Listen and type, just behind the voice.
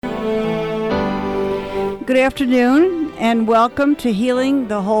Good afternoon, and welcome to Healing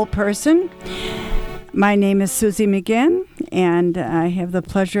the Whole Person. My name is Susie McGinn, and I have the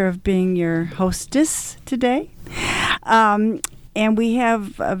pleasure of being your hostess today. And we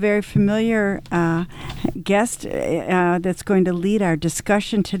have a very familiar guest that's going to lead our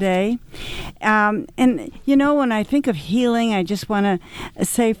discussion today. And, you know, when I think of healing, I just want to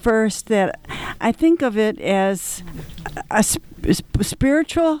say first that I think of it as a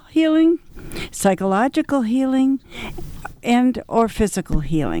spiritual healing, psychological healing, and or physical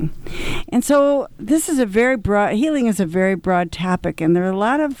healing. And so this is healing is a very broad topic, and there are a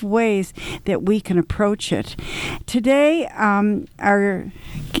lot of ways that we can approach it. Today, our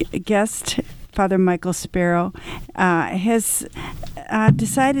guest, Father Michael Sparrow, has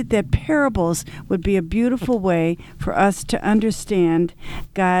decided that parables would be a beautiful way for us to understand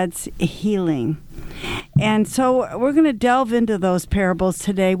God's healing. And so we're going to delve into those parables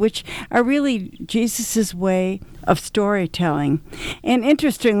today, which are really Jesus' way of storytelling. And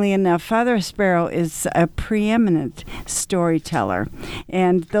interestingly enough, Father Sparrow is a preeminent storyteller.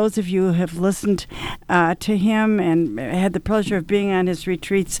 And those of you who have listened to him and had the pleasure of being on his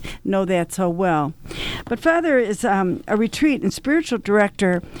retreats know that so well. But Father is a retreat and spiritual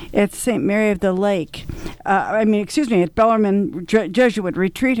director at St. Mary of the Lake, at Bellarmine Jesuit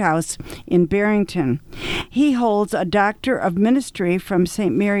Retreat House in Barrington. He holds a Doctor of Ministry from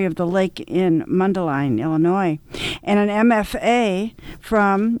St. Mary of the Lake in Mundelein, Illinois, and an MFA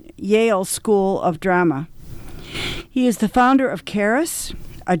from Yale School of Drama. He is the founder of Charis,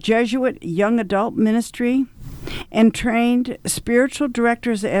 a Jesuit young adult ministry, and trained spiritual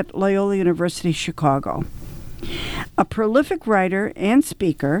directors at Loyola University, Chicago. A prolific writer and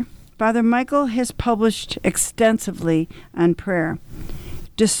speaker, Father Michael has published extensively on prayer,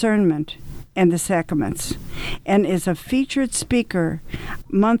 discernment, and the sacraments, and is a featured speaker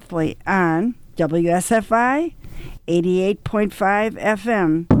monthly on WSFI 88.5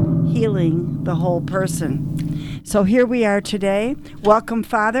 FM, Healing the Whole Person. So here we are today. Welcome,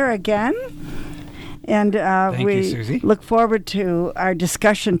 Father, again. And we look forward to our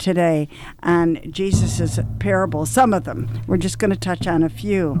discussion today on Jesus' parables, some of them. We're just going to touch on a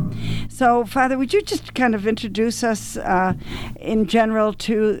few. So, Father, would you just kind of introduce us in general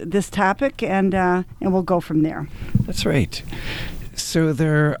to this topic, and we'll go from there. That's right. So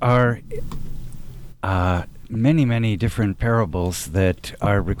there are many different parables that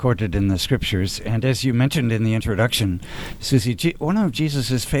are recorded in the scriptures. And as you mentioned in the introduction, Susie, one of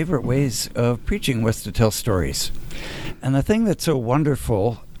Jesus' favorite ways of preaching was to tell stories. And the thing that's so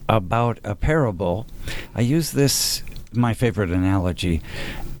wonderful about a parable, I use this, my favorite analogy,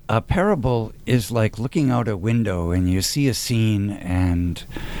 a parable is like looking out a window and you see a scene, and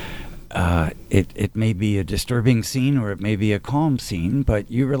it may be a disturbing scene or it may be a calm scene, but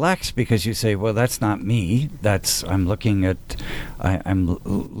you relax because you say, well, that's not me. I'm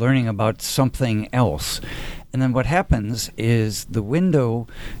learning about something else. And then what happens is the window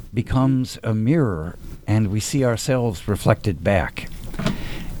becomes a mirror and we see ourselves reflected back.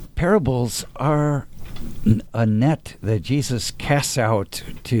 Parables are a net that Jesus casts out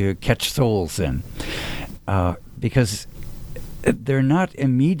to catch souls in, because they're not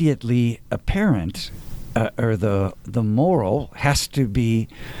immediately apparent, or the moral has to be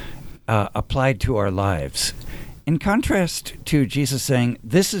applied to our lives. In contrast to Jesus saying,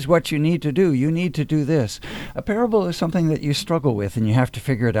 this is what you need to do this, a parable is something that you struggle with and you have to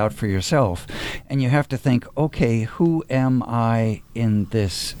figure it out for yourself. And you have to think, okay, who am I in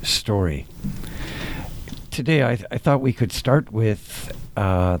this story? Today I thought we could start with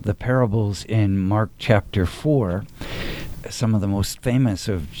the parables in Mark chapter 4. Some of the most famous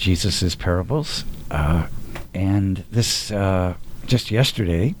of Jesus' parables. And this, just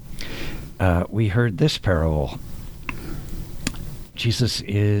yesterday, we heard this parable. Jesus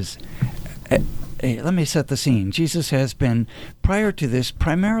is, let me set the scene. Jesus has been, prior to this,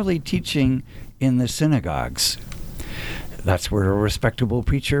 primarily teaching in the synagogues. That's where a respectable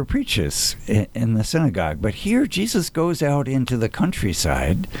preacher preaches, in the synagogue. But here Jesus goes out into the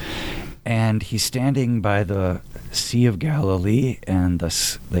countryside, and he's standing by the Sea of Galilee, and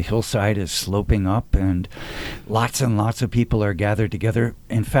the hillside is sloping up, and lots of people are gathered together.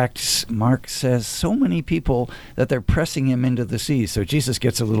 In fact, Mark says so many people that they're pressing him into the sea. So Jesus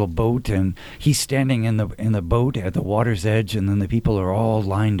gets a little boat, and he's standing in the boat at the water's edge, and then the people are all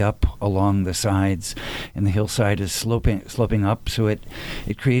lined up along the sides, and the hillside is sloping up. So it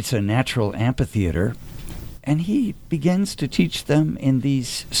creates a natural amphitheater. And he begins to teach them in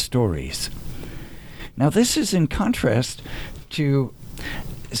these stories. Now, this is in contrast to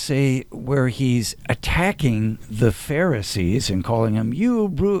say where he's attacking the Pharisees and calling them, you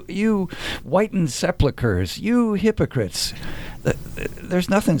whitened sepulchres, you hypocrites. There's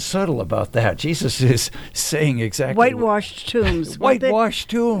nothing subtle about that. Jesus is saying exactly whitewashed tombs. Whitewashed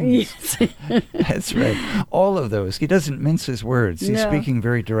tombs. Yes. That's right. All of those. He doesn't mince his words. He's speaking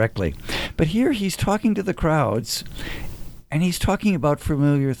very directly. But here he's talking to the crowds, and he's talking about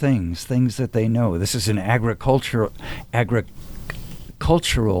familiar things that they know. This is an agricultural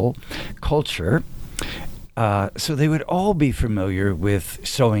culture. So they would all be familiar with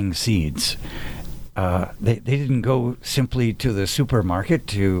sowing seeds. They didn't go simply to the supermarket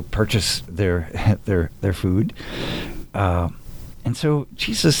to purchase their food. And so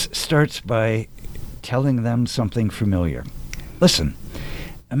Jesus starts by telling them something familiar. Listen,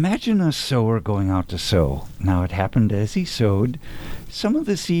 imagine a sower going out to sow. Now it happened as he sowed, some of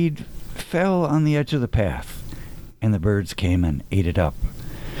the seed fell on the edge of the path, and the birds came and ate it up.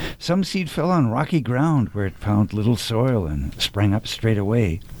 Some seed fell on rocky ground where it found little soil and sprang up straight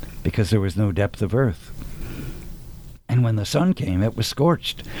away, because there was no depth of earth. And when the sun came, it was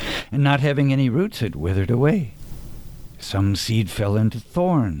scorched, and not having any roots, it withered away. Some seed fell into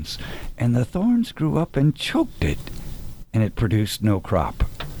thorns, and the thorns grew up and choked it, and it produced no crop.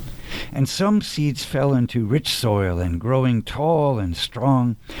 And some seeds fell into rich soil, and growing tall and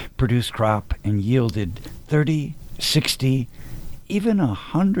strong, produced crop and yielded 30, 60, even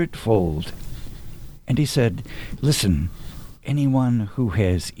 100-fold. And he said, listen, anyone who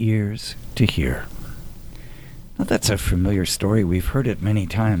has ears to hear. Now that's a familiar story. We've heard it many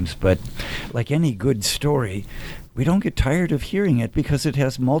times, but like any good story, we don't get tired of hearing it because it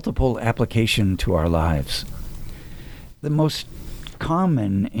has multiple application to our lives. The most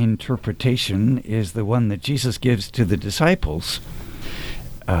common interpretation is the one that Jesus gives to the disciples.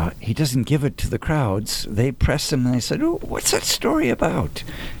 He doesn't give it to the crowds. They press him and they said, "Oh, what's that story about?"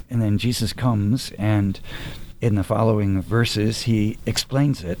 And then Jesus comes, and in the following verses he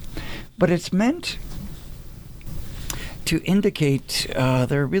explains it. But it's meant to indicate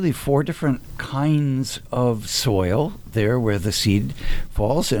there are really 4 different kinds of soil there where the seed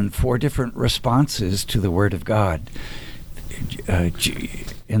falls, and 4 different responses to the Word of God.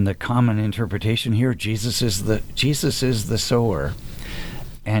 In the common interpretation here, Jesus is the sower,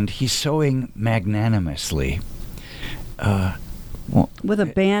 and he's sowing magnanimously. With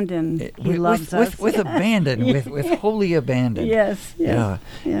abandon, he loves us. With abandon, with holy abandon. Yes. Yeah.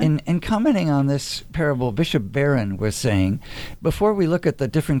 And commenting on this parable, Bishop Barron was saying, before we look at the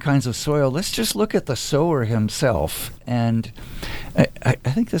different kinds of soil, let's just look at the sower himself. And I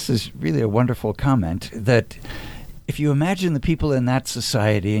think this is really a wonderful comment, that if you imagine the people in that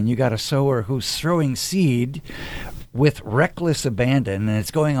society, and you got a sower who's throwing seed with reckless abandon, and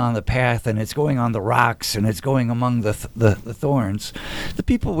it's going on the path, and it's going on the rocks, and it's going among the thorns, the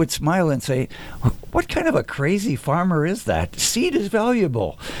people would smile and say, "What kind of a crazy farmer is that? Seed is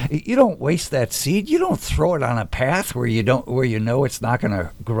valuable. You don't waste that seed. You don't throw it on a path where you know it's not going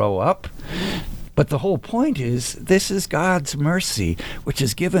to grow up." But the whole point is, this is God's mercy, which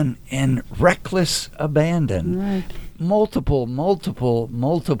is given in reckless abandon. Right. Multiple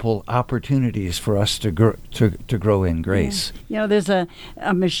opportunities for us to grow in grace. Yeah. You know, there's a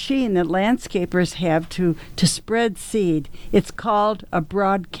machine that landscapers have to spread seed. It's called a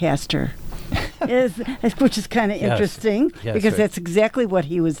broadcaster. Which is kind of interesting, because right. That's exactly what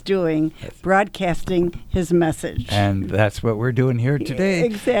he was doing, broadcasting his message. And that's what we're doing here today.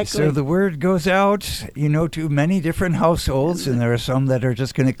 Exactly. So the word goes out, to many different households, and there are some that are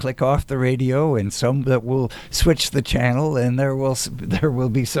just going to click off the radio, and some that will switch the channel, and there will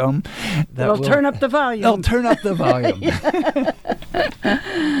be some that will turn up the volume. They'll turn up the volume.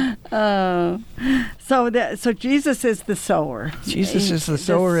 So Jesus is the sower. Jesus is the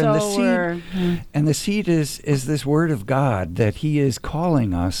sower, and the seed. And the seed is this word of God that he is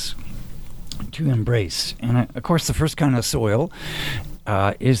calling us to embrace. And of course, the first kind of soil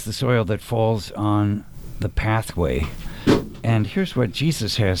is the soil that falls on the pathway. And here's what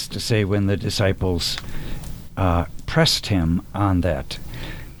Jesus has to say when the disciples pressed him on that.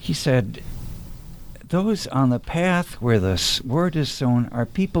 He said, "Those on the path where the word is sown are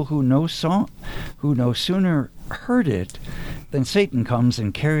people who no sooner heard it than Satan comes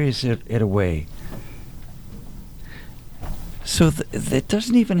and carries it away." So it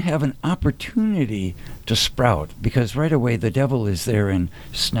doesn't even have an opportunity to sprout, because right away the devil is there and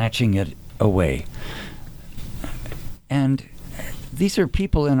snatching it away. And these are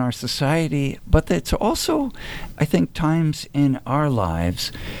people in our society, but it's also, I think, times in our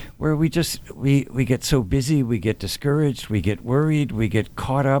lives where we get so busy, we get discouraged, we get worried, we get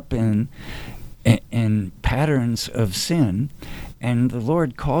caught up in in patterns of sin, and the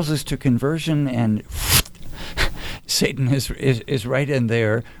Lord calls us to conversion, and Satan is right in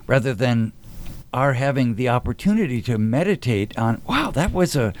there, rather than our having the opportunity to meditate on, wow, that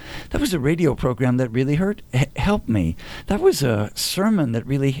was a radio program that really helped me. That was a sermon that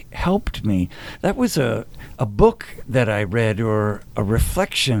really helped me. That was a book that I read, or a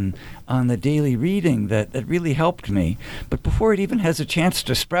reflection on the daily reading that really helped me. But before it even has a chance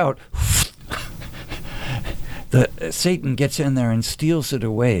to sprout, Satan gets in there and steals it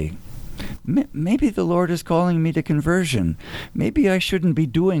away. Maybe the Lord is calling me to conversion. Maybe I shouldn't be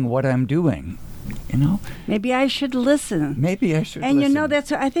doing what I'm doing. Maybe I should listen. Maybe I should and listen.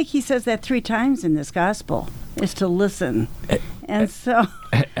 that's, I think he says that 3 times in this gospel, is to listen. And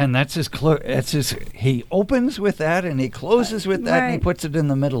that's his he opens with that, and he closes with that, and he puts it in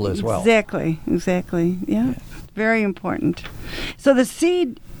the middle as well. Exactly. Yeah. Very important. So the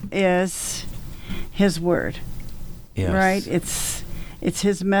seed is his word. Yes. Right? It's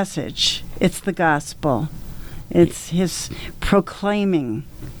his message. It's the gospel. It's his proclaiming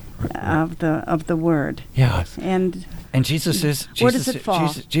of the word. Yes. And Jesus is where does it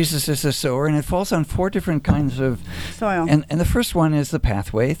fall? Jesus is the sower, and it falls on 4 different kinds of soil. And the first one is the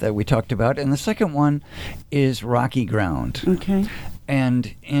pathway that we talked about, and the second one is rocky ground. Okay.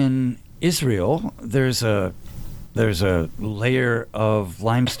 And in Israel, there's a layer of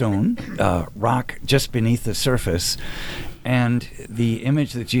limestone rock just beneath the surface. And the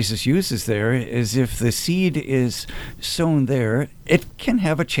image that Jesus uses there is, if the seed is sown there, it can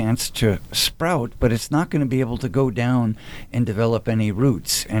have a chance to sprout, but it's not going to be able to go down and develop any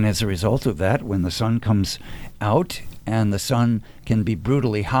roots. And as a result of that, when the sun comes out, and the sun can be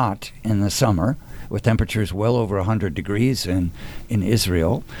brutally hot in the summer, with temperatures well over 100 degrees in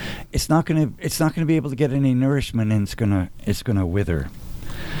Israel, it's not going to be able to get any nourishment, and it's going to wither.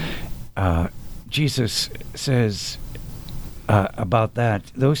 Jesus says about that,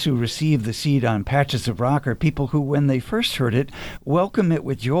 those who receive the seed on patches of rock are people who, when they first heard it, welcome it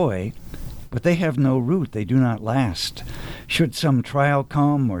with joy, but they have no root. They do not last. Should some trial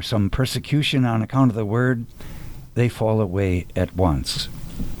come, or some persecution on account of the word, they fall away at once.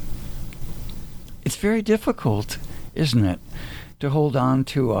 It's very difficult, isn't it, to hold on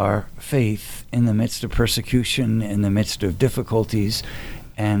to our faith in the midst of persecution, in the midst of difficulties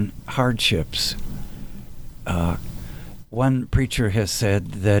and hardships. One preacher has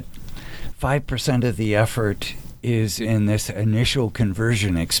said that 5% of the effort is in this initial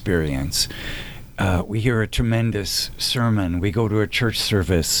conversion experience. We hear a tremendous sermon. We go to a church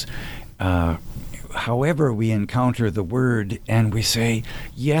service. However we encounter the word, and we say,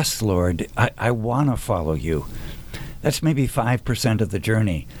 yes, Lord, I want to follow you. That's maybe 5% of the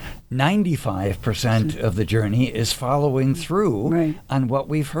journey. 95% of the journey is following through on what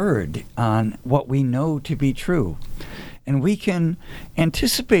we've heard, on what we know to be true. And we can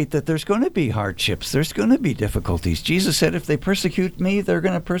anticipate that there's going to be hardships. There's going to be difficulties. Jesus said, if they persecute me, they're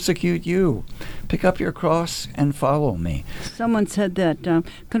going to persecute you. Pick up your cross and follow me. Someone said that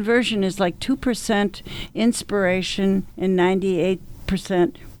conversion is like 2% inspiration and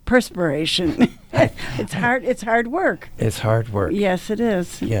 98% perspiration. It's hard. It's hard work. It's hard work. Yes, it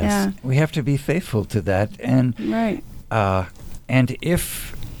is. Yes, yeah. We have to be faithful to that, and and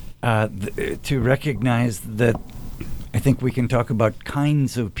if to recognize that. I think we can talk about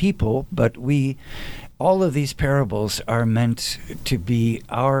kinds of people, but all of these parables are meant to be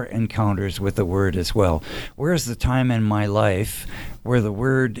our encounters with the Word as well. Where's the time in my life where the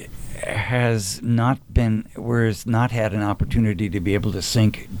Word has not had an opportunity to be able to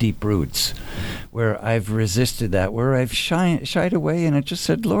sink deep roots, where I've resisted that, where I've shied away, and I just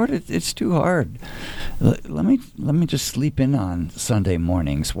said, Lord, it's too hard. Let me just sleep in on Sunday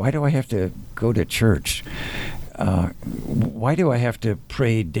mornings. Why do I have to go to church? Why do I have to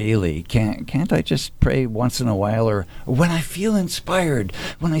pray daily? Can't I just pray once in a while, or when I feel inspired?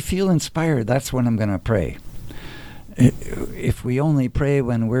 When I feel inspired, that's when I'm going to pray. If we only pray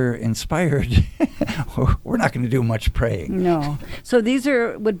when we're inspired, we're not going to do much praying. No. So these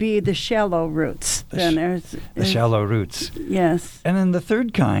would be the shallow roots. The shallow roots. Yes. And then the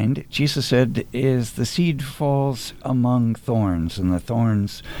third kind, Jesus said, is the seed falls among thorns, and the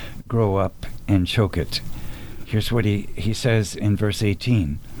thorns grow up and choke it. Here's what he says in verse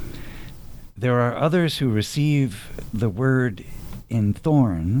 18. There are others who receive the word in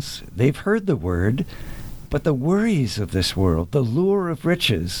thorns. They've heard the word, but the worries of this world, the lure of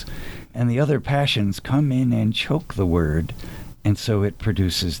riches, and the other passions come in and choke the word, and so it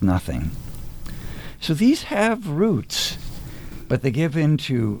produces nothing. So these have roots, but they give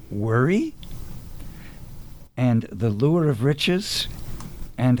into worry and the lure of riches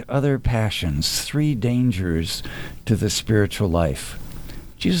and other passions, 3 dangers to the spiritual life.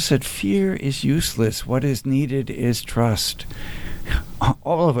 Jesus said, fear is useless. What is needed is trust.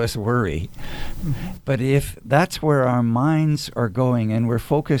 All of us worry. But if that's where our minds are going and we're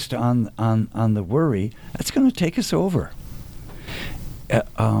focused on the worry, that's going to take us over.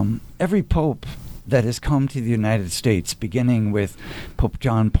 Every pope that has come to the United States, beginning with Pope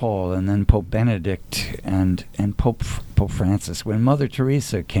John Paul and then Pope Benedict and Pope Francis, when Mother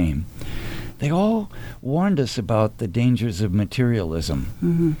Teresa came, they all warned us about the dangers of materialism.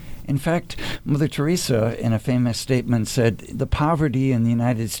 Mm-hmm. In fact, Mother Teresa, in a famous statement, said, the poverty in the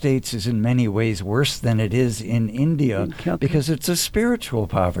United States is in many ways worse than it is in India because it's a spiritual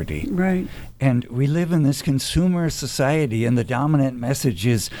poverty. Right. And we live in this consumer society, and the dominant message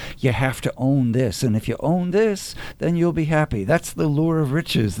is you have to own this. And if you own this, then you'll be happy. That's the lure of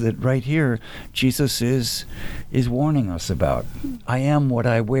riches that right here Jesus is warning us about. I am what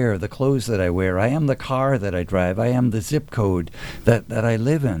I wear, the clothes that I wear. I am the car that I drive. I am the zip code that I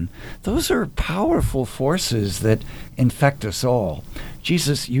live in. Those are powerful forces that infect us all.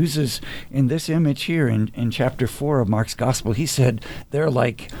 Jesus uses in this image here in chapter 4 of Mark's Gospel, he said, they're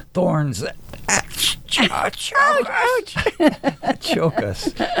like thorns that choke us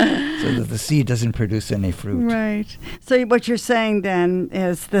so that the seed doesn't produce any fruit. Right. So what you're saying then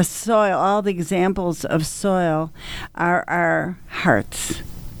is the soil, all the examples of soil are our hearts.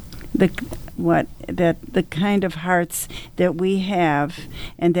 The kind of hearts that we have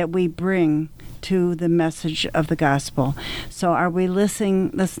and that we bring to the message of the gospel. So are we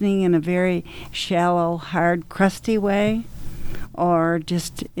listening in a very shallow, hard, crusty way, or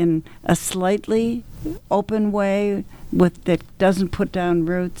just in a slightly open way that doesn't put down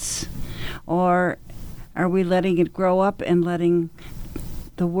roots? Or are we letting it grow up and letting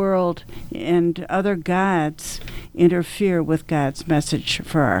the world and other gods interfere with God's message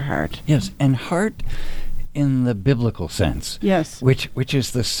for our heart? Yes, and heart in the biblical sense. Yes. Which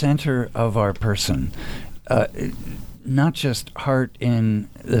is the center of our person. Not just heart in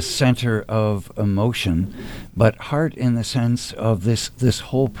the center of emotion, but heart in the sense of this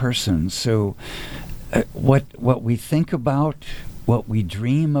whole person. So what we think about, what we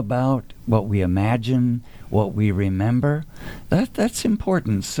dream about, what we imagine, what we remember, that's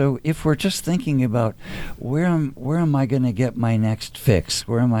important. So if we're just thinking about where am I going to get my next fix,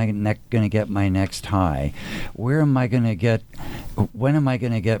 where am I going to get my next high, when am I going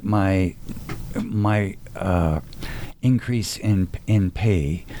to get my increase in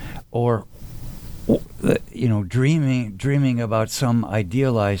pay, or dreaming about some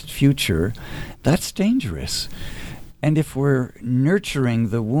idealized future, that's dangerous. And if we're nurturing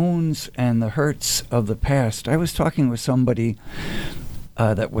the wounds and the hurts of the past, I was talking with somebody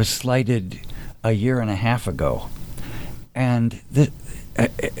that was slighted a year and a half ago, and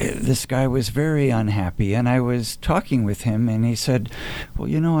this guy was very unhappy, and I was talking with him, and he said,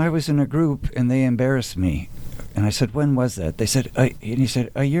 well, I was in a group and they embarrassed me. And I said, when was that? They said, and he said,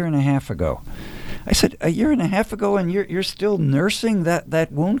 a year and a half ago. I said, a year and a half ago, and you're still nursing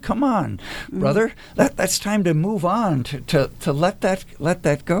that wound? Come on, brother. That's time to move on, to let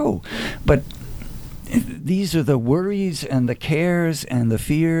that go. But these are the worries and the cares and the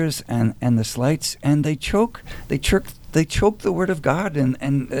fears and the slights, and they choke the word of God,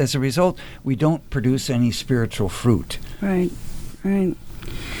 and as a result, we don't produce any spiritual fruit. Right.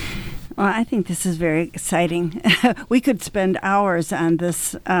 Well, I think this is very exciting. We could spend hours on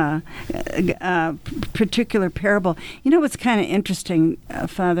this particular parable. What's kind of interesting,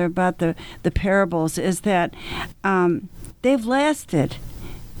 Father, about the parables is that they've lasted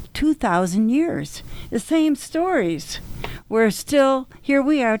 2,000 years. The same stories. We're still, here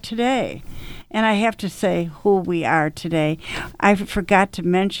we are today. And I have to say who we are today. I forgot to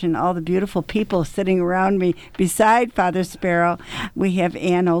mention all the beautiful people sitting around me beside Father Sparrow. We have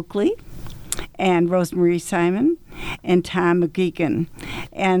Ann Oakley and Rosemary Simon and Tom McGeegan.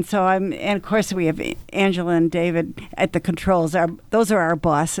 And of course we have Angela and David at the controls. Those are our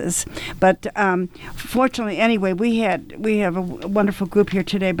bosses. But fortunately, anyway, we have a wonderful group here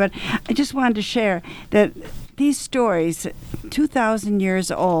today. But I just wanted to share that these stories, 2,000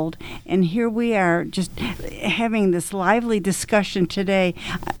 years old, and here we are just having this lively discussion today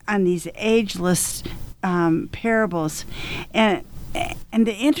on these ageless parables. And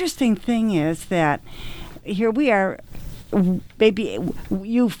the interesting thing is that here we are, maybe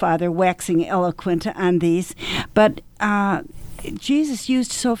you, Father, waxing eloquent on these, but Jesus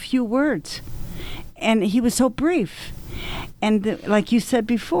used so few words, and he was so brief. And like you said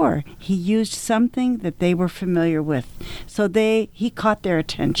before, he used something that they were familiar with. So he caught their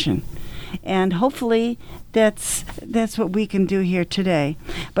attention. and hopefully that's what we can do here today.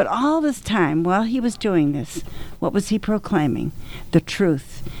 But all this time, while he was doing this, what was he proclaiming? The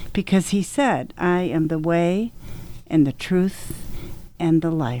truth. Because he said, I am the way and the truth and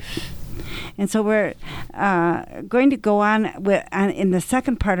the life. And so we're going to go on in the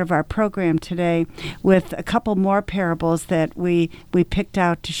second part of our program today with a couple more parables that we picked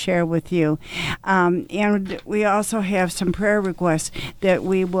out to share with you. And we also have some prayer requests that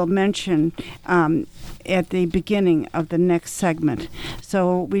we will mention at the beginning of the next segment.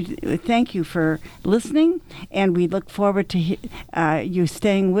 So we thank you for listening, and we look forward to you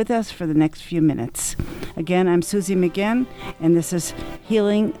staying with us for the next few minutes. Again, I'm Susie McGinn, and this is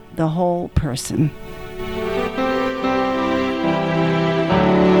Healing the Whole Person.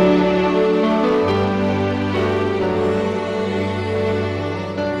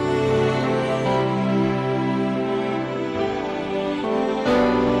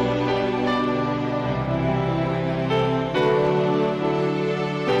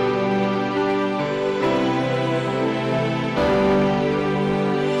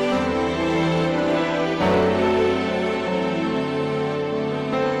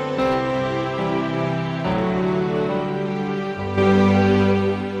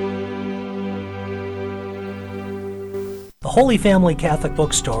 Holy Family Catholic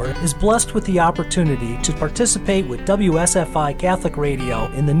Bookstore is blessed with the opportunity to participate with WSFI Catholic Radio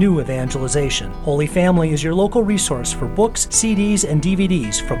in the new evangelization. Holy Family is your local resource for books, CDs, and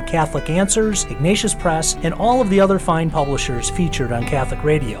DVDs from Catholic Answers, Ignatius Press, and all of the other fine publishers featured on Catholic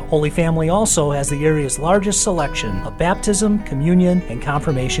Radio. Holy Family also has the area's largest selection of baptism, communion, and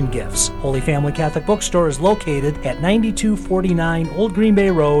confirmation gifts. Holy Family Catholic Bookstore is located at 9249 Old Green Bay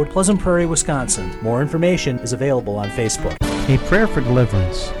Road, Pleasant Prairie, Wisconsin. More information is available on Facebook. A Prayer for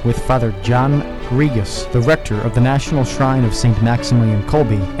Deliverance with Father John Regas, the rector of the National Shrine of St. Maximilian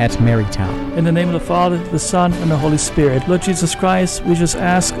Kolbe at Marytown. In the name of the Father, the Son, and the Holy Spirit. Lord Jesus Christ, we just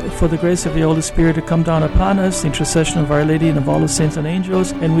ask for the grace of the Holy Spirit to come down upon us, the intercession of Our Lady and of all the saints and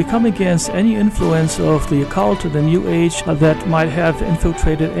angels, and we come against any influence of the occult or the New Age that might have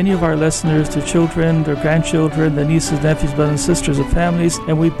infiltrated any of our listeners, their children, their grandchildren, their nieces, nephews, brothers and sisters, and families,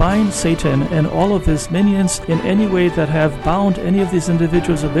 and we bind Satan and all of his minions in any way that have bound any of these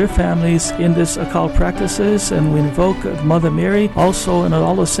individuals or their families in this occult practices, and we invoke Mother Mary also and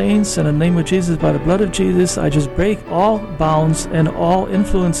all the saints in the name of Jesus. By the blood of Jesus, I just break all bounds and all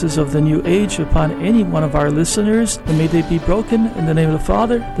influences of the New Age upon any one of our listeners, and may they be broken in the name of the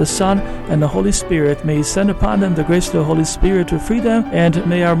Father, the Son, and the Holy Spirit. May He send upon them the grace of the Holy Spirit to free them, and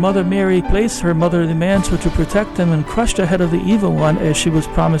may our Mother Mary place her motherly mantle to protect them and crush the head of the evil one as she was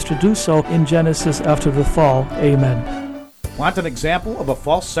promised to do so in Genesis after the fall. Amen. Want an example of a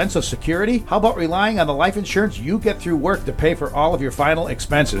false sense of security? How about relying on the life insurance you get through work to pay for all of your final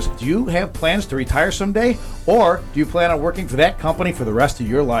expenses? Do you have plans to retire someday? Or do you plan on working for that company for the rest of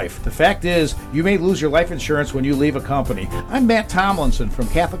your life? The fact is, you may lose your life insurance when you leave a company. I'm Matt Tomlinson from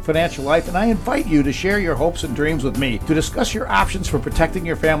Catholic Financial Life, and I invite you to share your hopes and dreams with me. To discuss your options for protecting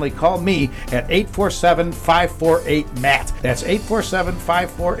your family, call me at 847-548-MATT. That's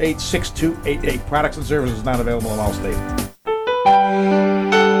 847-548-6288. Products and services not available in all states.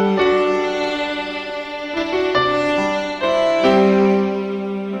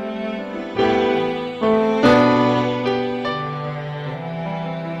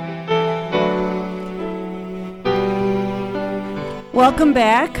 Welcome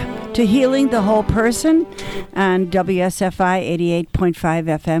back to Healing the Whole Person on WSFI 88.5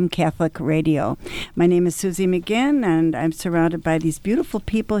 FM Catholic Radio. My name is Susie McGinn, and I'm surrounded by these beautiful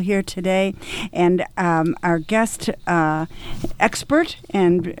people here today. And our guest expert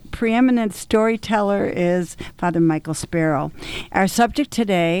and preeminent storyteller is Father Michael Sparrow. Our subject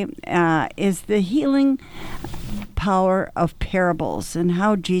today is the healing power of parables and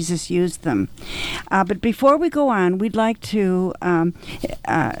how Jesus used them. But before we go on, we'd like to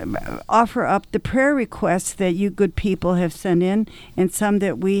offer up the prayer requests that you good people have sent in, and some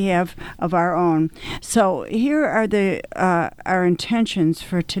that we have of our own. So here are our intentions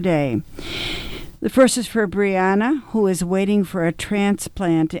for today. The first is for Brianna, who is waiting for a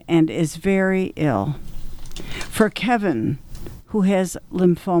transplant and is very ill. For Kevin, who has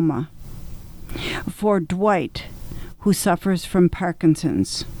lymphoma. For Dwight, who suffers from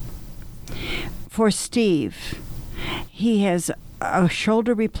Parkinson's. For Steve, he has a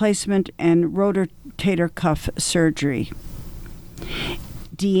shoulder replacement and rotator cuff surgery.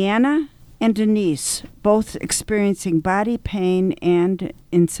 Deanna and Denise, both experiencing body pain and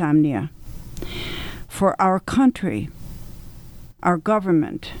insomnia. For our country, our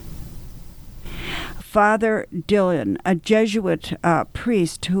government. Father Dillon, a Jesuit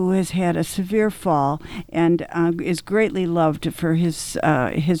priest who has had a severe fall and is greatly loved for his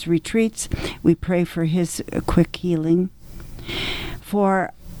retreats. We pray for his quick healing.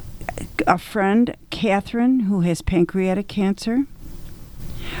 For a friend, Catherine, who has pancreatic cancer.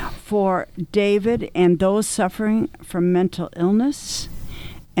 For David and those suffering from mental illness,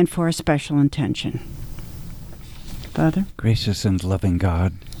 and for a special intention. Father? Gracious and loving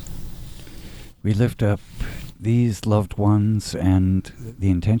God, we lift up these loved ones and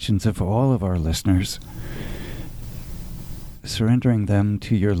the intentions of all of our listeners, surrendering them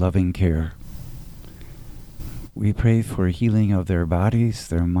to your loving care. We pray for healing of their bodies,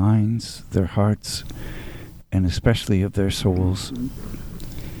 their minds, their hearts, and especially of their souls.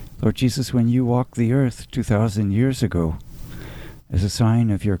 Lord Jesus, when you walked the earth 2,000 years ago, as a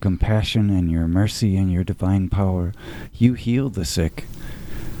sign of your compassion and your mercy and your divine power, you healed the sick.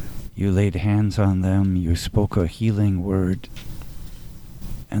 You laid hands on them, you spoke a healing word,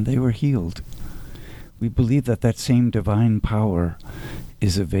 and they were healed. We believe that that same divine power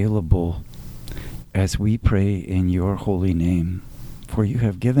is available as we pray in your holy name, for you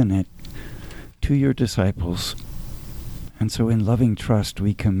have given it to your disciples. And so in loving trust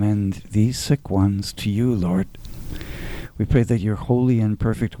we commend these sick ones to you, Lord. We pray that your holy and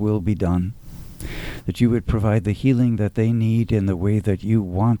perfect will be done, that you would provide the healing that they need in the way that you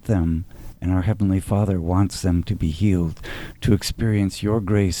want them, and our Heavenly Father wants them to be healed, to experience your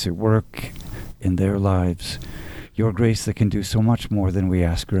grace at work in their lives, your grace that can do so much more than we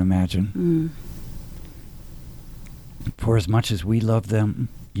ask or imagine. For as much as we love them,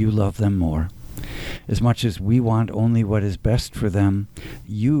 you love them more. As much as we want only what is best for them,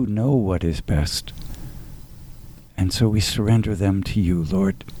 you know what is best. And so we surrender them to you,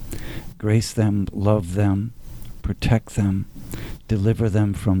 Lord. Grace them, love them, protect them, deliver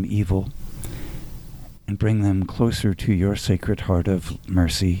them from evil, and bring them closer to your sacred heart of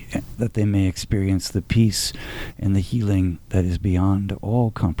mercy, that they may experience the peace and the healing that is beyond all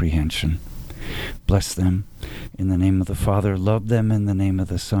comprehension. Bless them in the name of the Father. Love them in the name of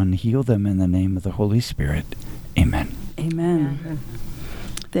the Son. Heal them in the name of the Holy Spirit. Amen. Amen.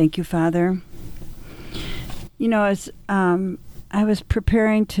 Thank you, Father. You know, as I was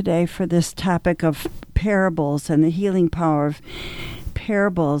preparing today for this topic of parables and the healing power of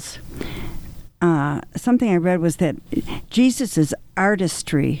parables, something I read was that Jesus'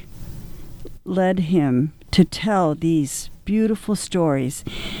 artistry led him to tell these beautiful stories,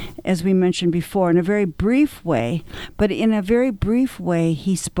 as we mentioned before, in a very brief way, but in a very brief way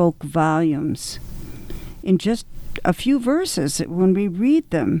he spoke volumes. In just a few verses, when we read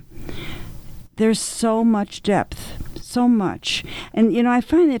them, there's so much depth, so much. And, you know, I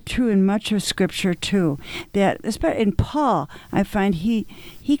find it true in much of Scripture, too, that, especially in Paul, I find he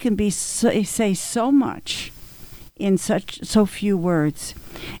can say so much in so few words.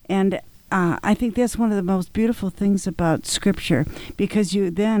 And I think that's one of the most beautiful things about Scripture, because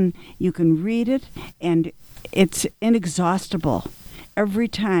you can read it, and it's inexhaustible. Every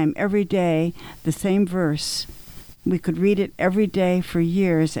time, every day, the same verse. We could read it every day for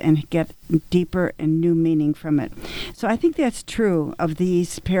years and get deeper and new meaning from it. So I think that's true of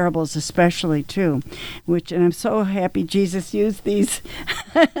these parables especially, too, and I'm so happy Jesus used these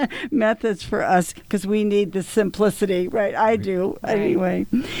methods for us, because we need the simplicity, right? I do, anyway.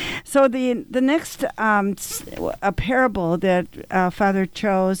 So the next a parable that Father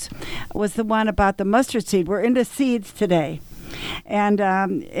chose was the one about the mustard seed. We're into seeds today. And so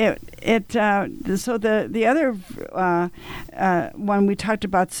the other one, we talked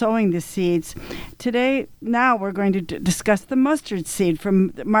about sowing the seeds. Now we're going to discuss the mustard seed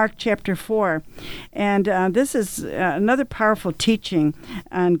from Mark chapter 4. And this is another powerful teaching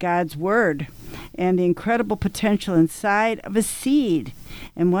on God's Word and the incredible potential inside of a seed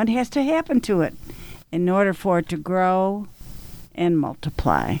and what has to happen to it in order for it to grow and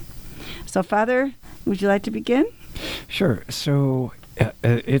multiply. So, Father, would you like to begin? Sure. So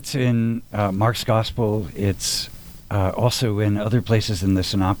it's in Mark's Gospel. It's also in other places in the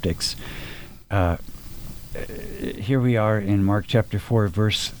Synoptics. Here we are in Mark chapter 4,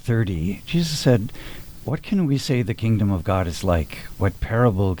 verse 30. Jesus said, "What can we say the kingdom of God is like? What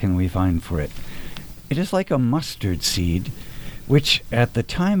parable can we find for it? It is like a mustard seed, which at the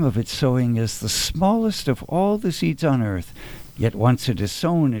time of its sowing is the smallest of all the seeds on earth. Yet once it is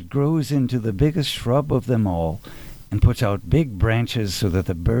sown, it grows into the biggest shrub of them all, and puts out big branches so that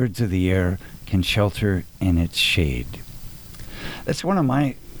the birds of the air can shelter in its shade." That's one of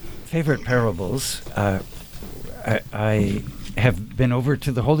my favorite parables. I have been over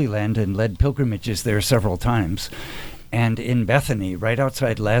to the Holy Land and led pilgrimages there several times. And in Bethany, right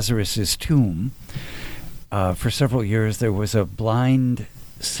outside Lazarus' tomb, for several years, there was a blind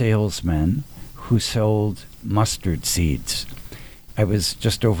salesman who sold mustard seeds. I was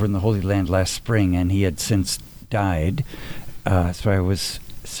just over in the Holy Land last spring, and he had since died. So I was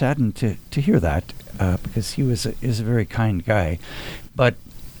saddened to hear that, because he is a very kind guy. But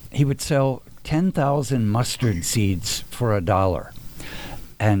he would sell 10,000 mustard seeds for $1.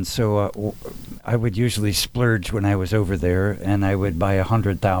 And so I would usually splurge when I was over there, and I would buy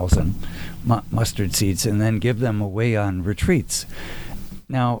 100,000 mustard seeds and then give them away on retreats.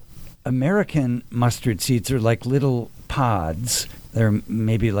 Now, American mustard seeds are like little pods. They're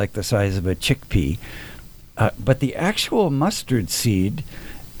maybe like the size of a chickpea. But the actual mustard seed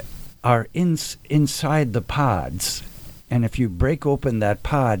are inside the pods. And if you break open that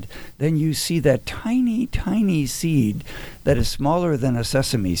pod, then you see that tiny, tiny seed that is smaller than a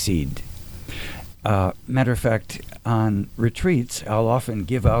sesame seed. Matter of fact, on retreats, I'll often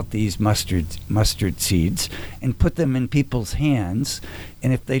give out these mustard seeds and put them in people's hands.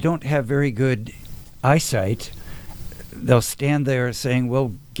 And if they don't have very good eyesight, they'll stand there saying,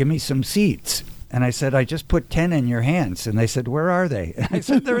 well, give me some seeds. And I said, I just put 10 in your hands. And they said, where are they? And I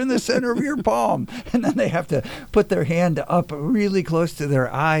said, they're in the center of your palm. And then they have to put their hand up really close to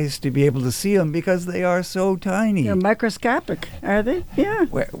their eyes to be able to see them because they are so tiny. They're microscopic, are they? Yeah.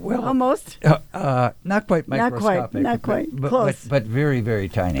 Well, almost. Not quite microscopic. Not quite. Close. But very, very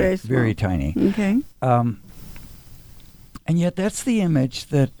tiny. Very small. Very tiny. Okay. And yet that's the image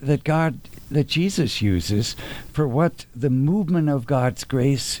that Jesus uses for what the movement of God's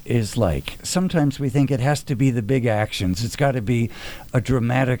grace is like. Sometimes we think it has to be the big actions. It's got to be a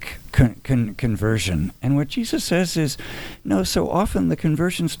dramatic conversion. And what Jesus says is, no, so often the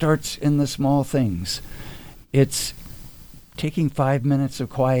conversion starts in the small things. It's taking 5 minutes of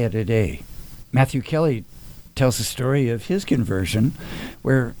quiet a day. Matthew Kelly tells the story of his conversion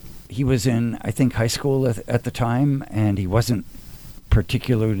where he was in, I think, high school at the time, and he wasn't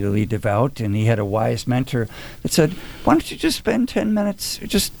particularly devout, and he had a wise mentor that said, why don't you just spend 10 minutes,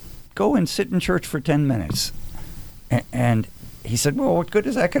 just go and sit in church for 10 minutes. And he said, well, what good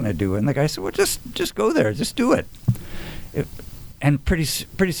is that going to do? And the guy said, well, just go there, just do it. And pretty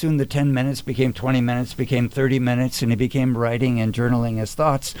soon the 10 minutes became 20 minutes, became 30 minutes, and he began writing and journaling his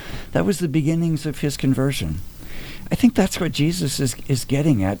thoughts. That was the beginnings of his conversion. I think that's what Jesus is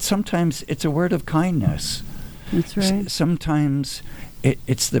getting at. Sometimes it's a word of kindness. That's right. Sometimes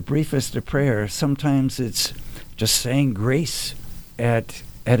it's the briefest of prayers. Sometimes it's just saying grace at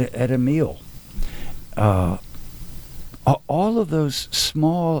a meal. All of those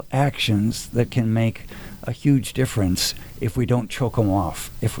small actions that can make a huge difference if we don't choke them off,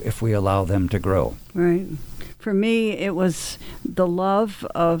 if we allow them to grow. Right. For me, it was the love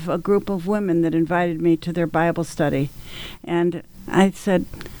of a group of women that invited me to their Bible study. And I said,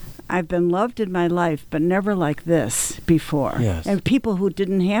 I've been loved in my life, but never like this before. Yes. And people who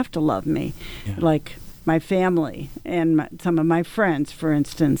didn't have to love me, like my family and some of my friends, for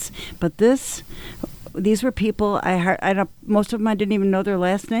instance. But these were people, most of them I didn't even know their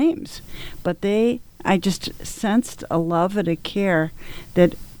last names. But I just sensed a love and a care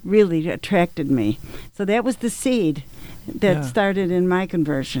that really attracted me. So that was the seed that started in my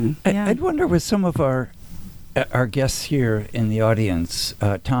conversion. I'd wonder with some of our guests here in the audience,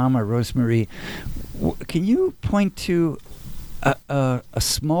 Tom or Rosemary, can you point to a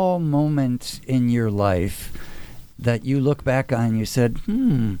small moment in your life that you look back on and you said,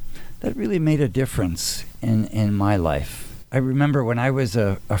 that really made a difference in my life? I remember when I was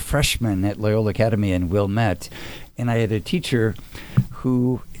a freshman at Loyola Academy in Wilmette, and I had a teacher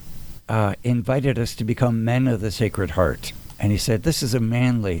who invited us to become men of the Sacred Heart. And he said, this is a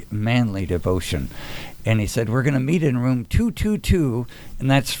manly devotion. And he said, we're going to meet in room 222,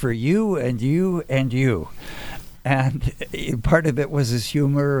 and that's for you and you and you. And part of it was his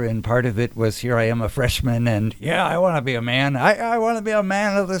humor, and part of it was, here I am, a freshman, and I want to be a man. I want to be a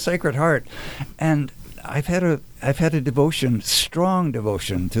man of the Sacred Heart. And I've had a devotion, strong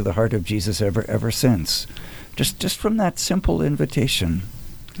devotion to the heart of Jesus ever since. Just from that simple invitation.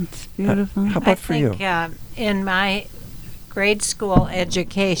 It's beautiful. How about for you? I think in my grade school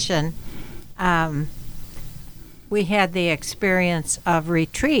education, we had the experience of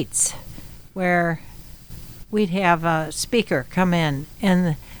retreats where we'd have a speaker come in,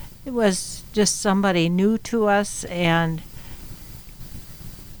 and it was just somebody new to us, and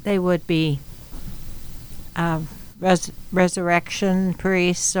they would be resurrection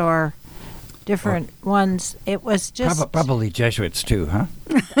priests or different ones. It was just probably Jesuits too, huh?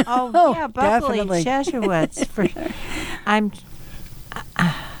 Oh yeah, probably definitely. Jesuits.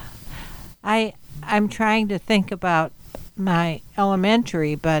 I'm trying to think about my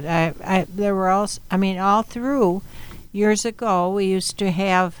elementary, but there were also, all through years ago, we used to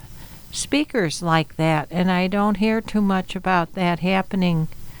have speakers like that, and I don't hear too much about that happening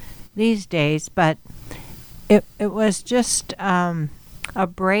these days, but it was just a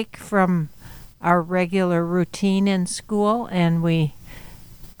break from our regular routine in school, and we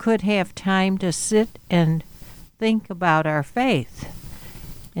could have time to sit and think about our faith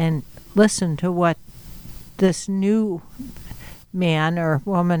and listen to what this new man or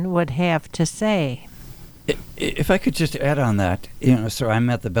woman would have to say. If I could just add on that, so I'm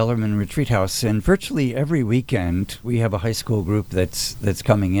at the Bellarmine Retreat House, and virtually every weekend we have a high school group that's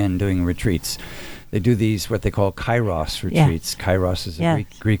coming in doing retreats. They do these, what they call kairos retreats. Yeah. Kairos is a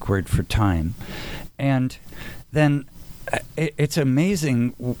Greek word for time. And then it's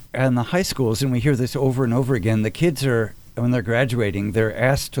amazing in the high schools, and we hear this over and over again, the kids are, when they're graduating, they're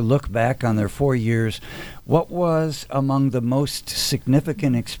asked to look back on their 4 years. What was among the most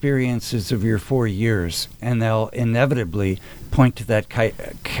significant experiences of your 4 years? And they'll inevitably point to that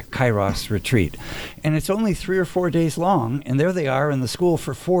Kairos retreat. And it's only 3 or 4 days long, and there they are in the school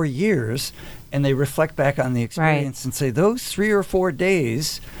for 4 years, and they reflect back on the experience and say, those 3 or 4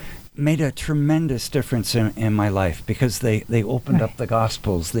 days made a tremendous difference in my life, because they opened up the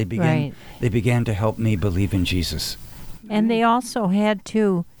Gospels. They began to help me believe in Jesus. And they also had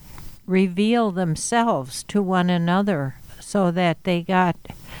to reveal themselves to one another so that they got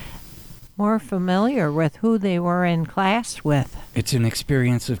more familiar with who they were in class with. It's an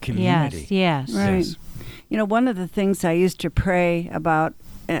experience of community. Yes. Right. Yes. One of the things I used to pray about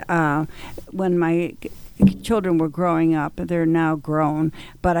when my children were growing up, they're now grown,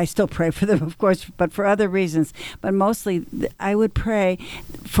 but I still pray for them, of course, but for other reasons. But mostly I would pray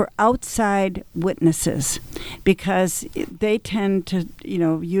for outside witnesses, because they tend to,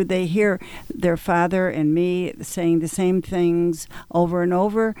 they hear their father and me saying the same things over and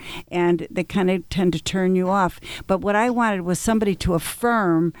over, and they kind of tend to turn you off. But what I wanted was somebody to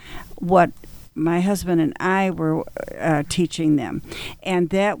affirm what my husband and I were teaching them. And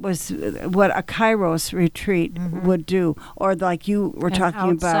that was what a Kairos retreat would do. Or like you were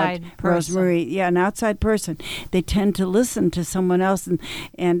talking about, Rosemarie. Yeah, an outside person. They tend to listen to someone else,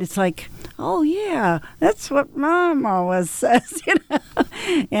 and it's like, oh, yeah, that's what Mom always says.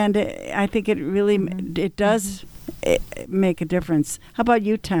 And I think it really, it does make a difference. How about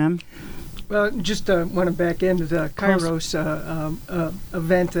you, Tom? Well, just want to back into the Kairos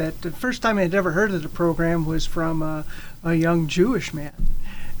event. That the first time I'd ever heard of the program was from a young Jewish man.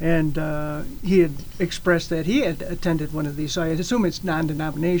 And he had expressed that he had attended one of these. So I assume it's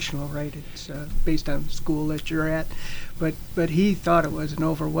non-denominational, right? It's based on the school that you're at. But he thought it was an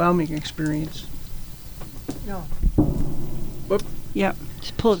overwhelming experience. No. Whoop. Yep.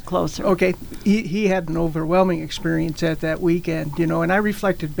 Just pull it closer. Okay. He had an overwhelming experience at that weekend, and I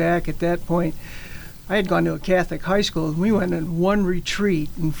reflected back at that point. I had gone to a Catholic high school, and we went on one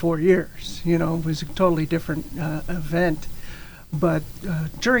retreat in 4 years. It was a totally different event. But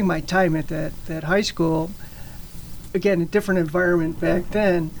during my time at that high school, again, a different environment back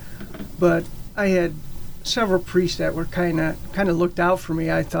then, but I had several priests that were kind of looked out for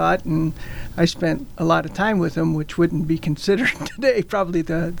me, I thought, and I spent a lot of time with them, which wouldn't be considered today probably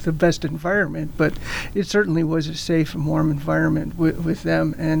the best environment, but it certainly was a safe and warm environment with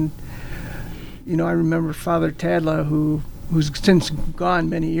them. And I remember Father Tadla, who's since gone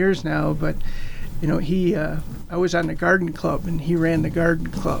many years now, but I was on the garden club, and he ran the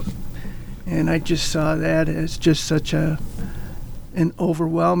garden club, and I just saw that as just such an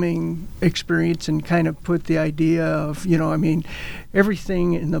overwhelming experience, and kind of put the idea of,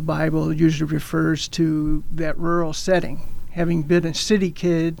 everything in the Bible usually refers to that rural setting. Having been a city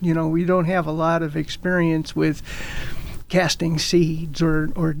kid, we don't have a lot of experience with casting seeds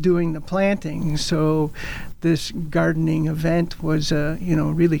or doing the planting. So this gardening event was,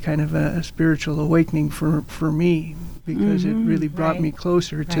 really kind of a spiritual awakening for me, because it really brought me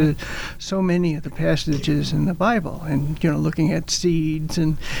closer to so many of the passages in the Bible, and looking at seeds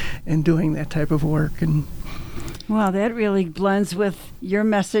and doing that type of work. And well, that really blends with your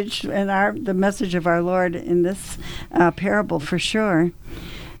message and the message of our Lord in this parable, for sure.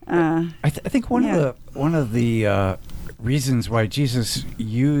 I think one of the reasons why Jesus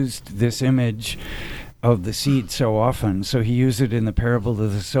used this image of the seed so often. So he used it in the parable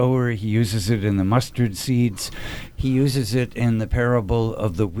of the sower. He uses it in the mustard seeds. He uses it in the parable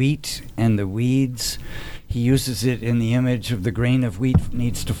of the wheat and the weeds. He uses it in the image of the grain of wheat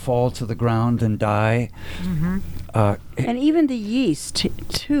needs to fall to the ground and die. Mm-hmm. And even the yeast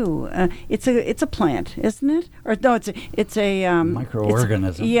too. It's a plant, isn't it? Or no, it's a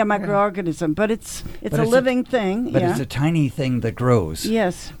microorganism. Microorganism. But it's But a living thing. But yeah. it's a tiny thing that grows.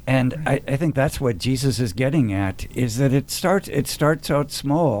 Yes. And I think that's what Jesus is getting at, is that it starts out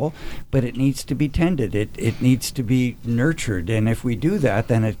small, but it needs to be tended. It needs to be nurtured. And if we do that,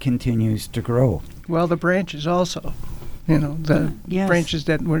 then it continues to grow. Well, the branches also. The Yes. branches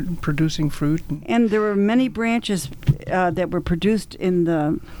that were producing fruit. And there were many branches that were produced in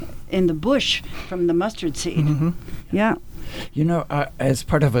the bush from the mustard seed. Mm-hmm. Yeah. As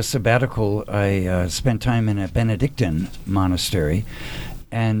part of a sabbatical, I spent time in a Benedictine monastery,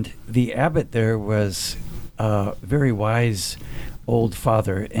 and the abbot there was a very wise old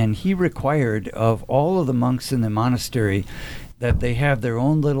father, and he required of all of the monks in the monastery that they have their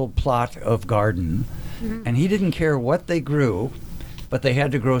own little plot of garden. Mm-hmm. And he didn't care what they grew, but they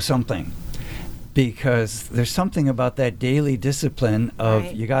had to grow something. Because there's something about that daily discipline of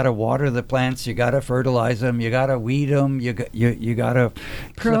Right. you got to water the plants, you got to fertilize them, you got to weed them, you got to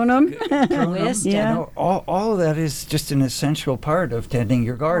Prune 'em. Wisdom. Yeah. all of that is just an essential part of tending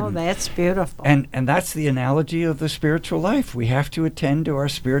your garden. Oh, that's beautiful. And that's the analogy of the spiritual life. We have to attend to our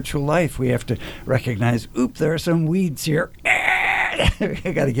spiritual life. We have to recognize, there are some weeds here.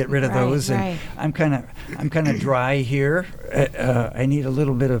 I got to get rid of those. Right. And I'm kind of dry here. I need a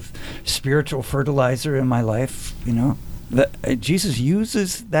little bit of spiritual fertilizer in my life. Jesus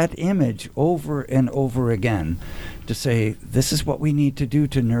uses that image over and over again to say, this is what we need to do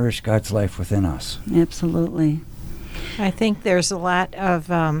to nourish God's life within us. Absolutely. I think there's a lot of.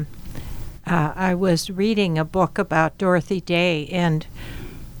 I was reading a book about Dorothy Day, and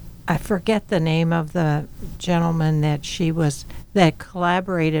I forget the name of the gentleman that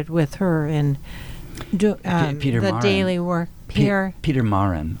collaborated with her in Peter the Maren. daily work. Peter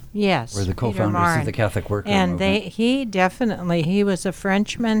Maren. Yes, Were the Peter co-founders Maren. of the Catholic Worker And Movement. he was a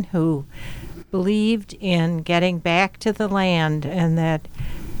Frenchman who believed in getting back to the land, and that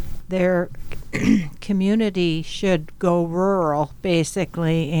their community should go rural,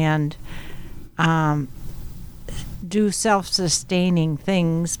 basically, and do self-sustaining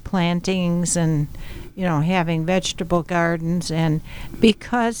things, plantings, and having vegetable gardens. And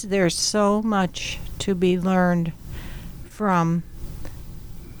because there's so much to be learned from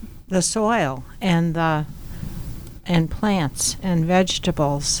the soil and plants and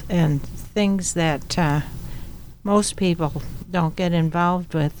vegetables and things that most people don't get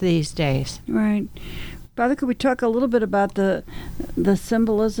involved with these days. Right. Father, could we talk a little bit about the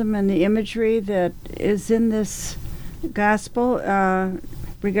symbolism and the imagery that is in this gospel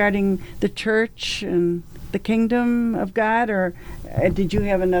regarding the church and the kingdom of God, or did you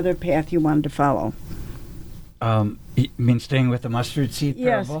have another path you wanted to follow? You mean staying with the mustard seed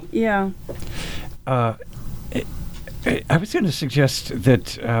parable? Yes, yeah. I was going to suggest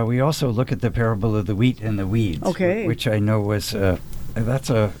that we also look at the parable of the wheat and the weeds, Okay. which I know was that's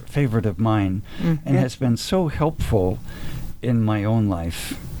a favorite of mine, and has been so helpful in my own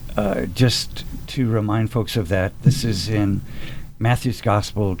life. Just to remind folks of that, this is in Matthew's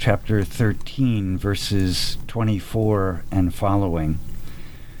Gospel, chapter 13, verses 24 and following.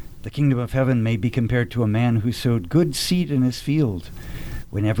 The kingdom of heaven may be compared to a man who sowed good seed in his field.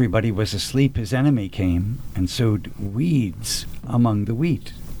 When everybody was asleep, his enemy came and sowed weeds among the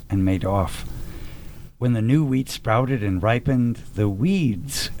wheat and made off. When the new wheat sprouted and ripened, the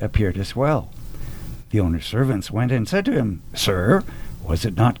weeds appeared as well. The owner's servants went and said to him, "Sir, was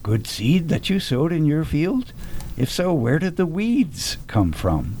it not good seed that you sowed in your field? If so, where did the weeds come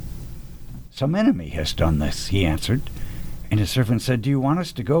from?" "Some enemy has done this," he answered. And his servant said, "Do you want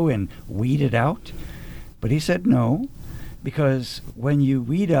us to go and weed it out?" But he said, "No, because when you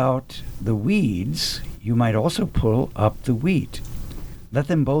weed out the weeds, you might also pull up the wheat. Let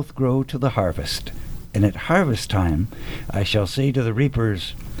them both grow to the harvest. And at harvest time I shall say to the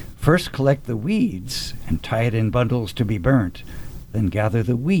reapers, first collect the weeds and tie it in bundles to be burnt, then gather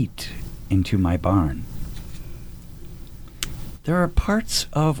the wheat into my barn." There are parts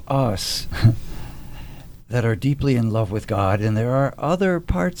of us that are deeply in love with God, and there are other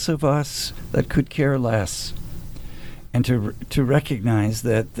parts of us that could care less. And to recognize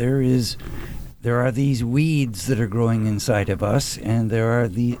that there are these weeds that are growing inside of us, and there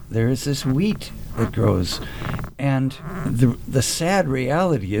is this wheat that grows. And the sad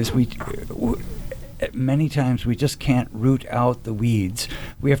reality is many times we just can't root out the weeds.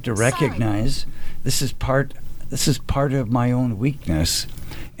 We have to recognize this is part of my own weakness,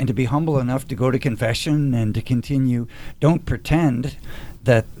 and to be humble enough to go to confession and to continue. Don't pretend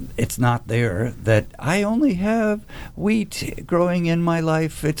that it's not there, that I only have wheat growing in my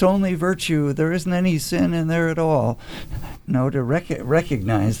life, it's only virtue, there isn't any sin in there at all. No, to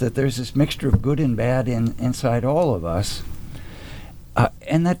recognize that there's this mixture of good and bad inside all of us,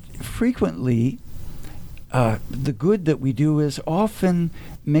 and that frequently the good that we do is often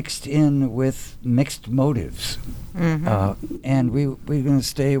mixed in with mixed motives. And we're going to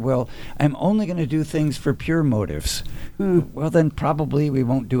say, well, I'm only going to do things for pure motives. Well, then probably we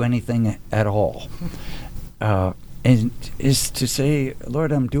won't do anything at all. And is to say,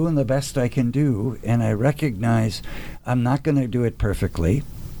 Lord, I'm doing the best I can do, and I recognize I'm not going to do it perfectly.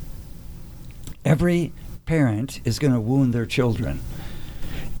 Every parent is going to wound their children.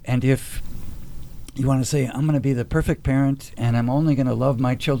 And if you want to say, I'm going to be the perfect parent, and I'm only going to love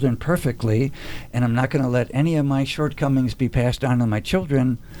my children perfectly, and I'm not going to let any of my shortcomings be passed on to my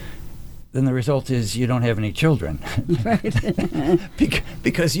children, then the result is you don't have any children. Right.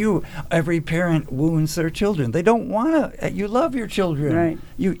 Because every parent wounds their children. They don't want to, you love your children. Right.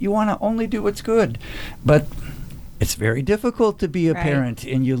 You want to only do what's good. But it's very difficult to be a parent,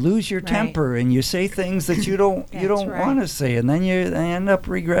 and you lose your temper, and you say things that you don't want to say, and then you end up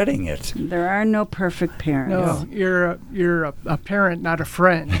regretting it. There are no perfect parents. No, you're a parent, not a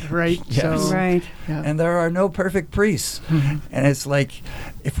friend, right? Yes. So, Right. yeah. And there are no perfect priests. And it's like,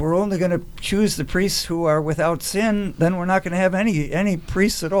 if we're only going to choose the priests who are without sin, then we're not going to have any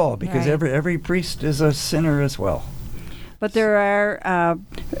priests at all, because Right. every priest is a sinner as well. But there are,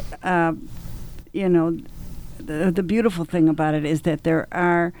 the beautiful thing about it is that there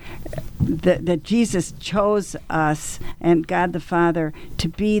are that Jesus chose us and God the Father to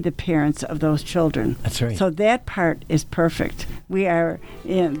be the parents of those children. That's right. So that part is perfect. We are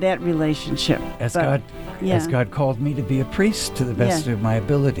in that relationship. As But, God called me to be a priest to the best of my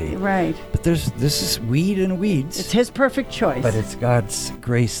ability. Right. But this is weed and weeds. It's His perfect choice. But it's God's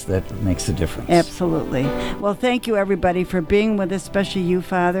grace that makes the difference. Absolutely. Well, thank you, everybody, for being with us, especially you,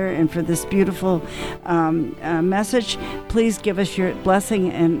 Father, and for this beautiful message. Please give us your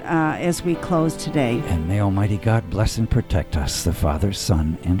blessing and as we close today. And may Almighty God bless and protect us, the Father,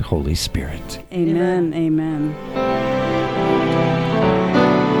 Son, and Holy Spirit. Amen. Amen.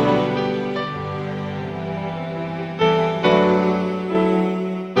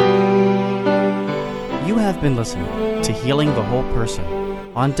 You have been listening to Healing the Whole Person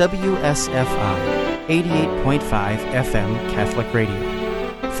on WSFI 88.5 FM Catholic Radio.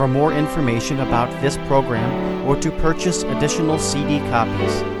 For more information about this program or to purchase additional CD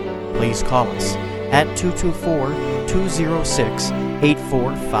copies, please call us at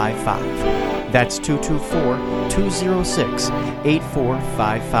 224-206-8455. That's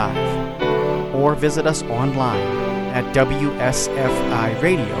 224-206-8455. Or visit us online at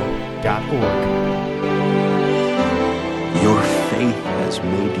WSFIRadio.org. Your faith has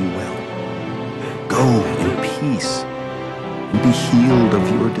made you well. Go in peace and be healed of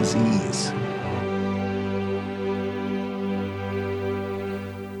your disease.